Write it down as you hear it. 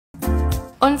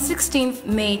On 16th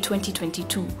May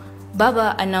 2022,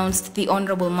 Baba announced the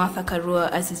Honorable Martha Karua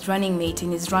as his running mate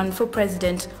in his run for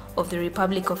President of the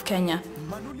Republic of Kenya.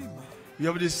 We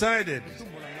have decided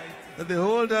that the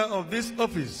holder of this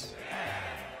office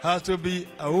has to be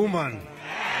a woman.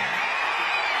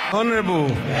 Honorable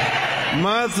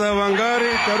Martha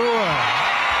Wangari Karua.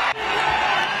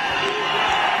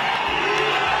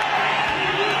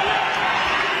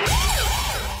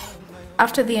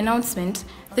 After the announcement,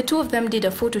 the two of them did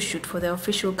a photo shoot for their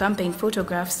official campaign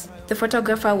photographs. The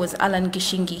photographer was Alan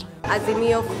Gishingi.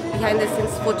 Azimio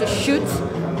behind-the-scenes photo shoot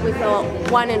with our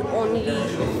one and only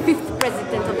 5th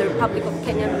President of the Republic of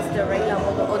Kenya, Mr. Raila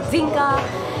Odinga,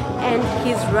 and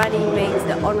his running mate,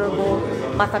 the Honorable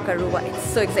Martha Karua.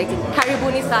 It's so exciting.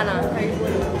 Karibuni sana.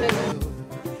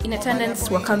 In attendance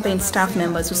were campaign staff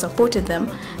members who supported them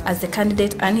as the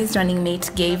candidate and his running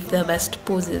mate gave their best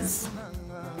poses.